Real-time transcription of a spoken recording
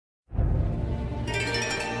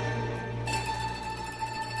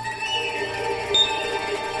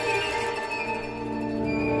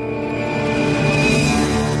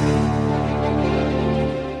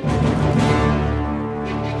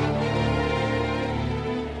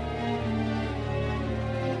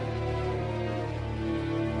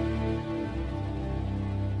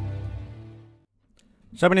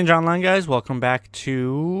What's happening, John Line, guys? Welcome back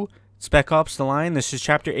to Spec Ops: The Line. This is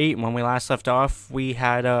Chapter 8. When we last left off, we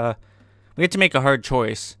had to make a hard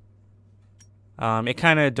choice. It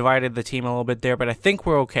kind of divided the team a little bit there, but I think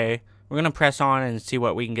we're okay. We're going to press on and see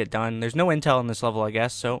what we can get done. There's no intel in this level, I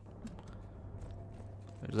guess, so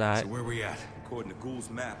there's that. So where we at? According to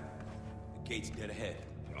Gould's map, the gate's dead ahead.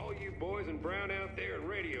 All you boys and brown out there in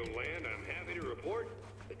radio land, I'm happy to report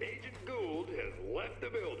that Agent Gould has left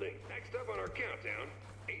the building. Next up on our countdown,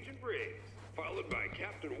 Agent Briggs, followed by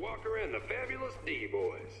Captain Walker and the fabulous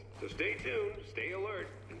D-Boys. So stay tuned, stay alert,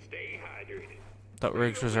 and stay hydrated. Thought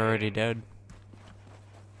Riggs was already dead.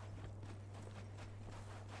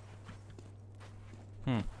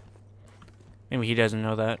 Maybe he doesn't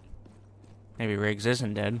know that. Maybe Riggs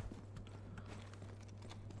isn't dead.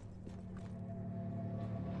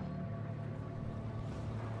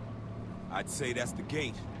 I'd say that's the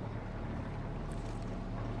gate.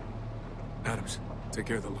 Adams, take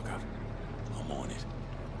care of the lookout. I'm on it.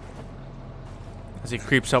 As he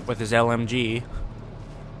creeps up with his LMG.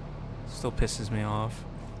 Still pisses me off.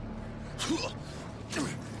 Sweet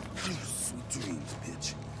dreams,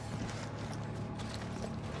 bitch.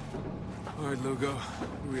 All right, Lugo,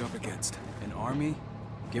 who are we up against? An army?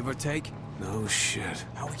 Give or take? No shit.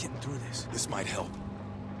 How are we getting through this? This might help.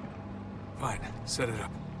 Fine, set it up.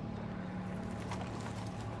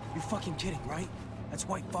 You're fucking kidding, right? That's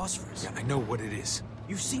white phosphorus. Yeah, I know what it is.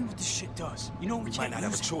 You've seen what this shit does. You know we We might can't not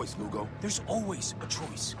have a use it. choice, Lugo. There's always a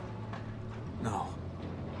choice. No,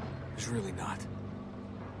 there's really not.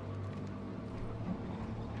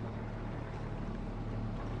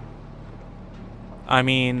 I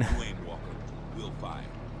mean, You ain't Walker. We'll fire.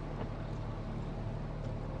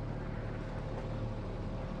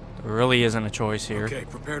 there really isn't a choice here. Okay,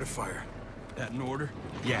 prepare to fire. That in order?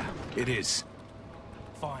 Yeah, it is.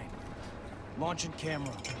 Fine. Launching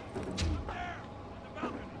camera.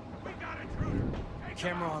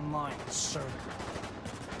 Camera online, sir.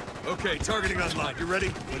 Okay, targeting online. You ready?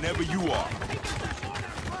 Whenever you are.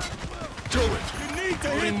 Do it! You need to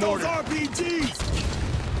Loading mortar. RPGs!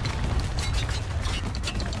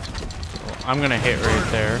 I'm gonna hit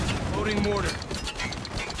right there. Loading mortar.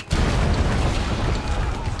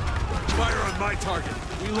 Fire on my target.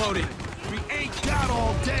 Reloading. We ain't got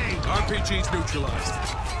all day. RPG's neutralized.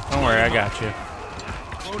 Don't worry, I got you.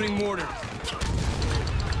 Loading mortar.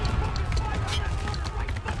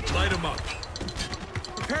 Light 'em up.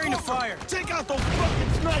 Preparing to fire. Take out those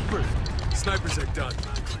fucking snipers. Snipers are done.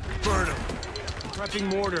 Burn 'em. Prepping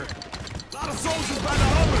mortar. A lot of soldiers by the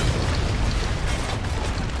Hummers.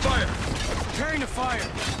 Fire. Preparing to fire.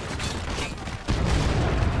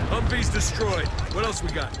 Humvee's destroyed. What else we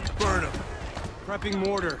got? Burn 'em. Prepping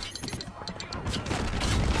mortar.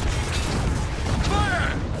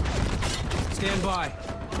 Fire! Stand by.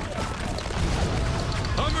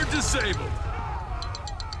 Hummer disabled.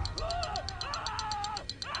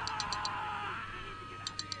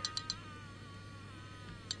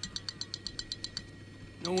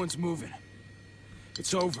 No one's moving.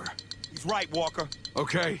 It's over. He's right, Walker.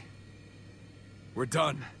 Okay. We're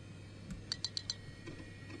done.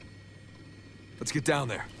 Let's get down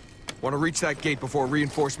there. Want to reach that gate before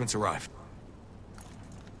reinforcements arrive.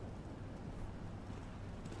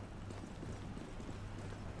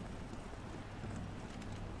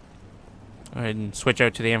 Go ahead and switch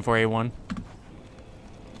out to the M4A1.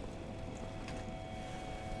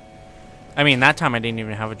 I mean, that time I didn't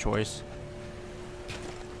even have a choice.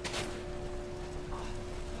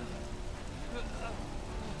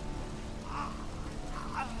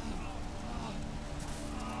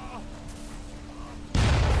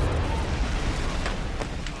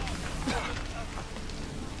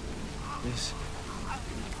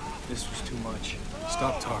 This was too much.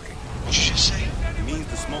 Stop talking. What'd you just say? It means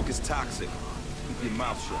the smoke is toxic. Keep your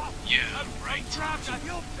mouth shut. Yeah, right.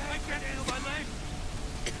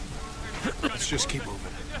 Let's just keep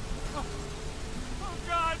moving.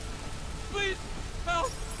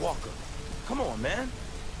 Walker, come on, man.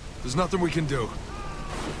 There's nothing we can do.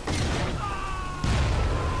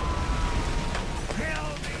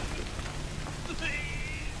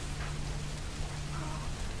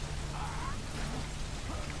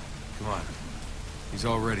 Come on. He's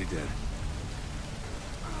already dead.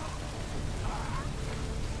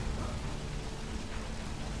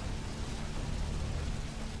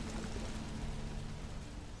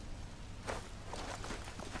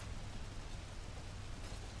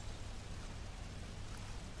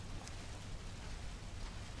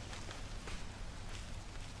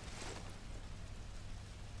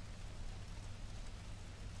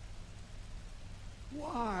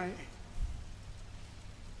 Why?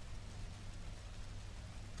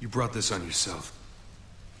 You brought this on yourself.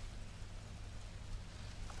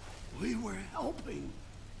 helping.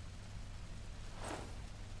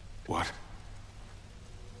 What?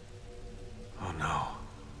 Oh no.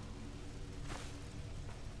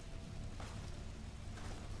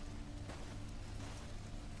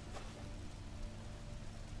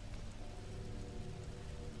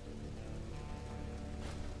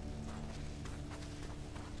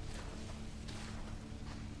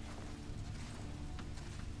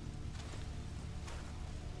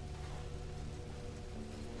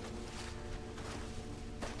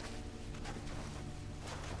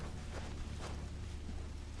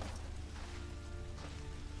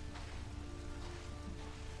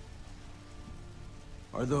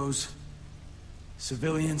 Are those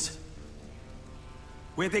civilians?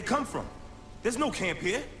 Where'd they come from? There's no camp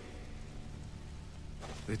here.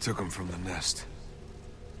 They took him from the nest.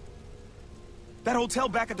 That hotel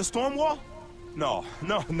back at the storm wall? No,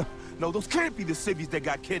 those can't be the civvies that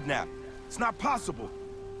got kidnapped. It's not possible.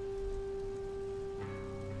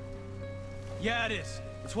 Yeah, it is.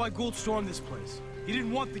 That's why Gould stormed this place. He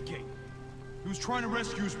didn't want the gate. He was trying to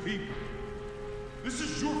rescue his people. This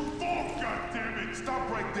is your fault, goddammit! Stop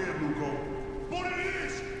right there, Lugo. But it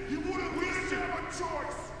is! He wouldn't listen! We didn't have a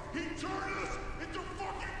choice! He turned us into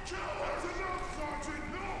fucking cowards! That's enough, Sergeant!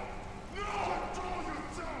 No! No! Control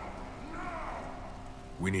yourself! Now!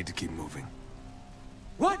 We need to keep moving.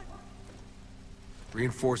 What?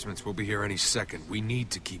 Reinforcements will be here any second. We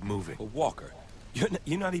need to keep moving. But Walker,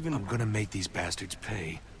 you're not even... I'm gonna make these bastards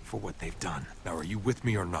pay for what they've done. Now, are you with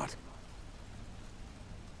me or not?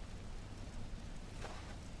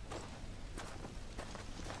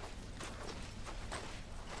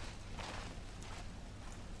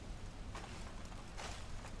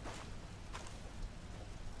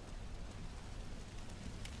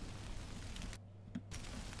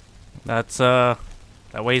 That's that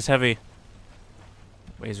weighs heavy.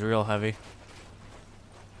 Weighs real heavy.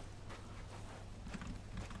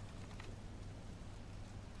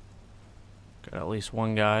 Got at least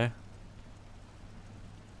one guy.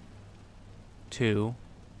 2,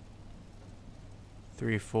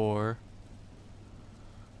 3, 4,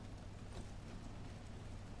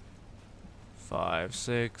 5,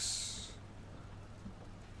 6.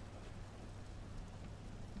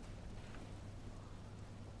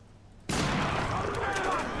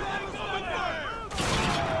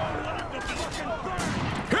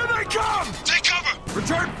 Take cover!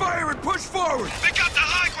 Return fire and push forward! They got the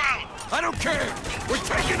high ground! I don't care! We're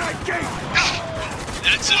taking that gate!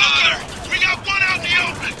 That's another! We got one out in the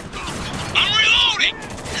open! I'm reloading!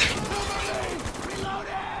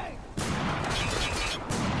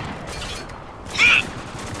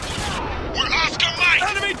 We're Oscar Mike!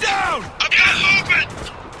 Enemy down! I'm not moving!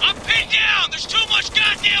 I'm pinned down! There's too much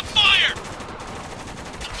goddamn fire!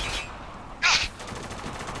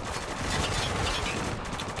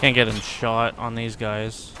 Can't get him shot on these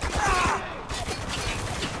guys.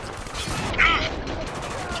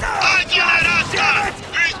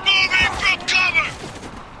 He's moving from cover!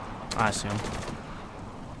 I see him.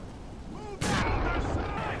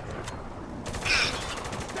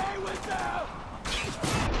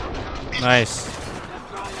 Nice.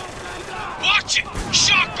 Watch it!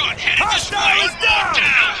 Shotgun headed this way! Down!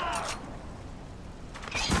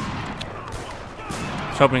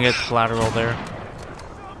 Just hoping to get collateral there.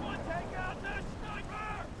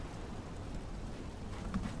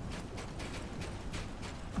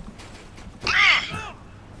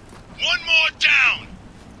 One more down!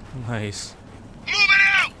 Nice. Moving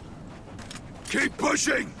out! Keep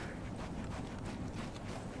pushing!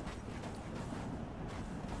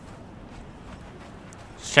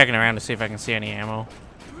 Just checking around to see if I can see any ammo.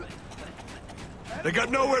 They got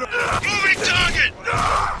nowhere to... Moving target!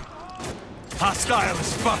 Hostile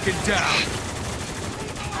is fucking down!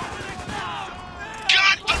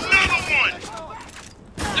 Got another one!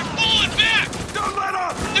 They're pulling back! Don't let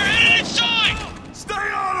up! They're headed inside! Stay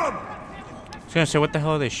on them! I was gonna say, what the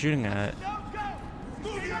hell are they shooting at?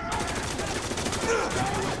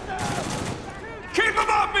 Keep them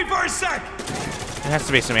off me for a sec! There has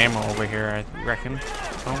to be some ammo over here, I reckon.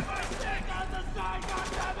 Oh.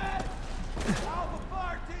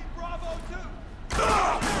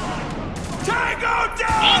 Tango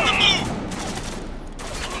down! On the move!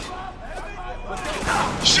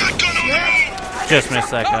 Shotgun on the move! Just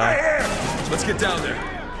missed that guy. Let's get down there.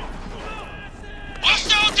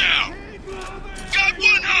 Hostile down! Got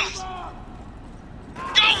one house!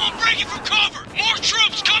 Got one breaking for cover! More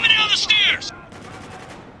troops coming down the stairs!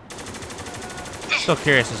 Still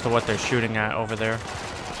curious as to what they're shooting at over there.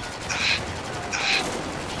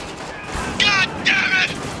 God damn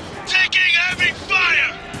it! Taking heavy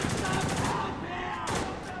fire!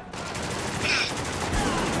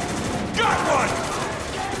 Got one!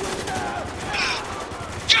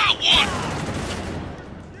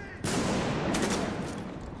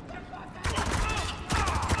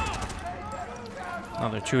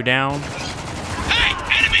 2 down. Hey!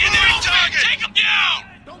 Enemy in the target! Take him down!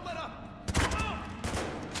 Don't let up!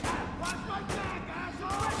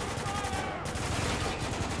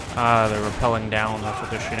 Ah, they're rappelling down. That's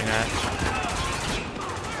what they're shooting at.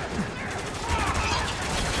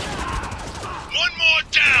 One more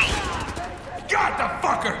down! Got the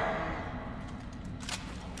fucker!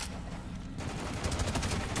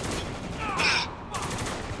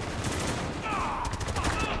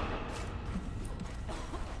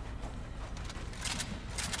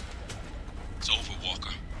 It's over,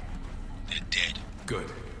 Walker. They're dead.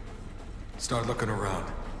 Good. Start looking around.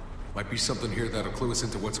 Might be something here that'll clue us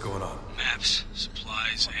into what's going on. Maps,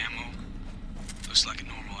 supplies, ammo. Looks like a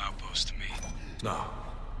normal outpost to me. No.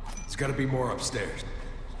 There's gotta be more upstairs.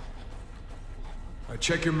 Alright,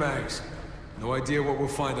 check your mags. No idea what we'll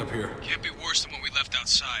find up here. Can't be worse than what we left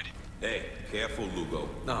outside. Hey, careful, Lugo.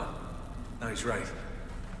 No, he's right.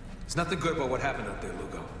 There's nothing good about what happened out there,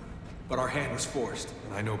 Lugo. But our hand was forced,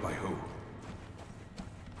 and I know by who.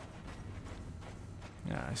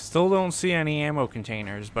 Yeah, I still don't see any ammo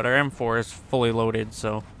containers, but our M4 is fully loaded,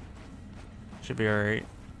 so should be alright.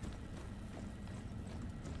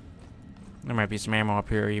 There might be some ammo up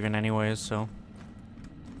here even anyways, so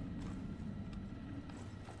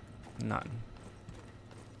none.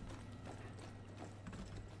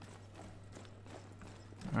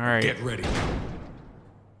 Alright. Get ready.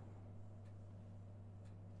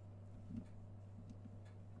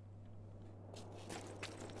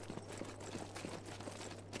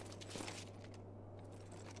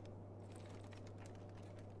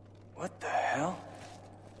 What the hell?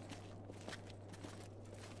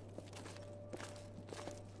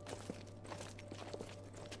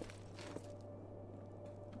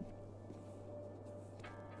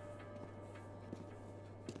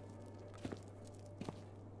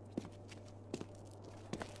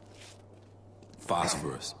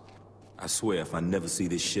 Phosphorus. I swear if I never see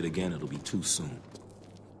this shit again, it'll be too soon.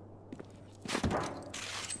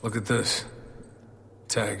 Look at this.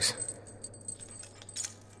 Tags.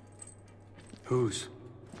 Whose?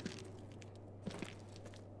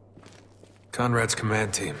 Conrad's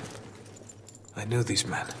command team. I knew these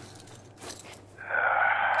men.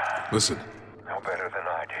 Listen. No better than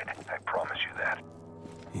I did. I promise you that.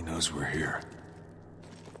 He knows we're here.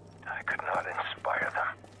 I could not inspire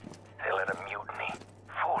them. They led a mutiny.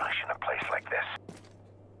 Foolish in a place like this.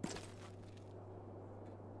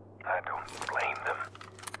 I don't blame them.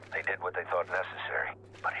 They did what they thought necessary.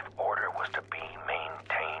 But if order was to be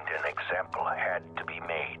maintained, an example had to be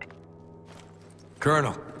made.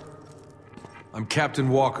 Colonel. I'm Captain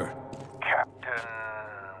Walker. Captain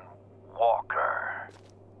Walker.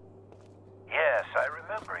 Yes, I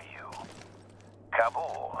remember you.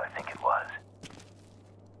 Kabul, I think it was.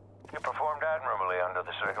 You performed admirably under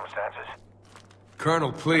the circumstances. Colonel,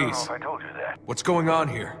 I don't know please. if I told you that. What's going on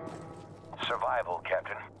here? Survival,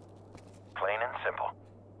 Captain. Plain and simple.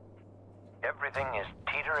 Everything is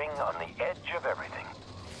teetering on the edge of everything.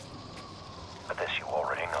 But this you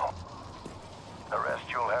already know. The rest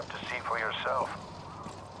you'll have to see for yourself.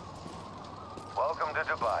 Welcome to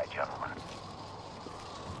Dubai, gentlemen.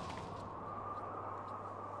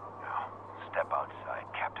 Now, step outside,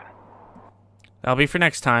 Captain. That'll be for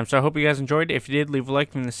next time, so I hope you guys enjoyed. If you did, leave a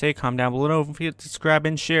like and a say, comment down below. Don't forget to subscribe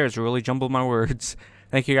and share. It's really jumbled my words.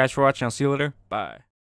 Thank you guys for watching. I'll see you later. Bye.